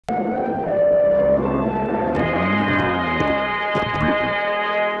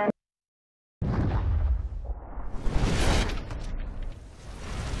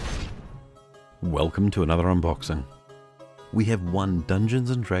Welcome to another unboxing. We have one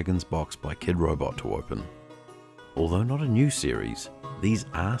Dungeons & Dragons box by Kidrobot to open. Although not a new series, these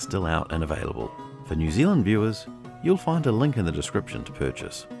are still out and available. For New Zealand viewers, you'll find a link in the description to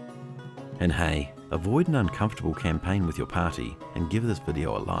purchase. And hey, avoid an uncomfortable campaign with your party and give this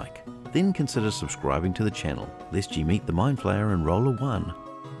video a like. Then consider subscribing to the channel, lest you meet the Mind Flayer and roll a 1.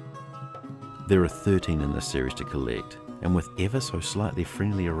 There are 13 in this series to collect, and with ever so slightly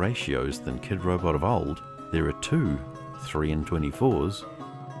friendlier ratios than Kidrobot of old, there are 2 3 and 24s,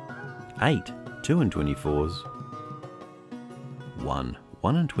 8 2 and 24s, 1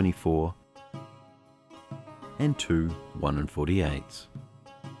 1 and 24, and 2 1 and 48s.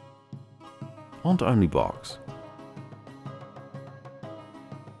 On to only box.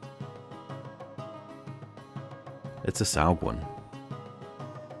 It's a Salguin.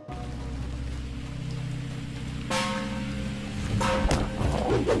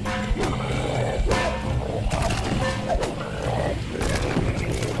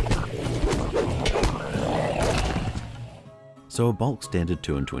 So a bulk standard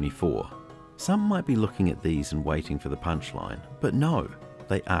 2 and 24. Some might be looking at these and waiting for the punchline, but no,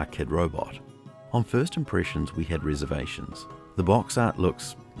 they are Kidrobot. On first impressions we had reservations. The box art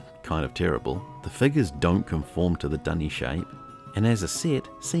looks kind of terrible, the figures don't conform to the dunny shape, and as a set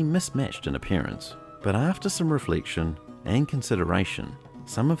seem mismatched in appearance. But after some reflection and consideration,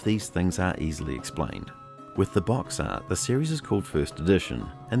 some of these things are easily explained. With the box art, the series is called First Edition,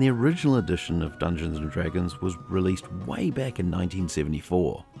 and the original edition of Dungeons & Dragons was released way back in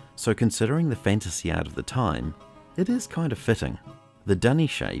 1974, so considering the fantasy art of the time, it is kind of fitting. The dunny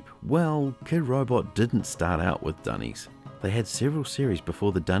shape, well, Kidrobot didn't start out with dunnies. They had several series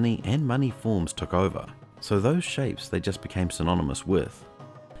before the dunny and money forms took over, so those shapes they just became synonymous with.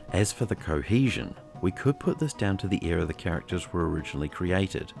 As for the cohesion, we could put this down to the era the characters were originally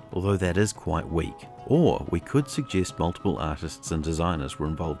created, although that is quite weak. Or we could suggest multiple artists and designers were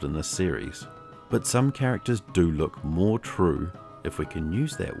involved in this series. But some characters do look more true, if we can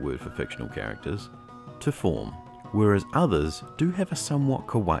use that word for fictional characters, to form, whereas others do have a somewhat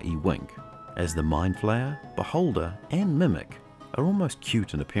kawaii wink, as the Mind Flayer, Beholder and Mimic are almost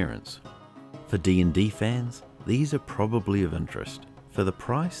cute in appearance. For D&D fans, these are probably of interest. For the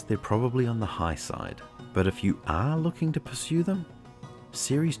price, they're probably on the high side, but if you are looking to pursue them,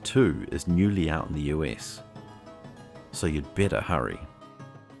 Series 2 is newly out in the US, so you'd better hurry.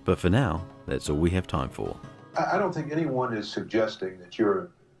 But for now, that's all we have time for. I don't think anyone is suggesting that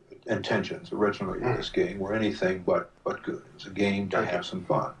your intentions originally in this game were anything but good. It was a game to have some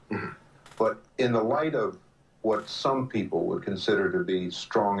fun. But in the light of what some people would consider to be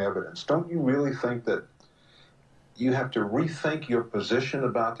strong evidence, don't you really think that you have to rethink your position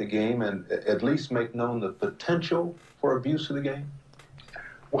about the game and at least make known the potential for abuse of the game?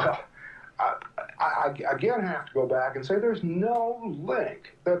 Well, I again have to go back and say there's no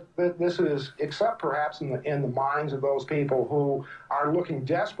link that this is, except perhaps in the minds of those people who are looking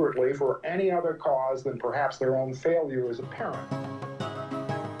desperately for any other cause than perhaps their own failure as a parent.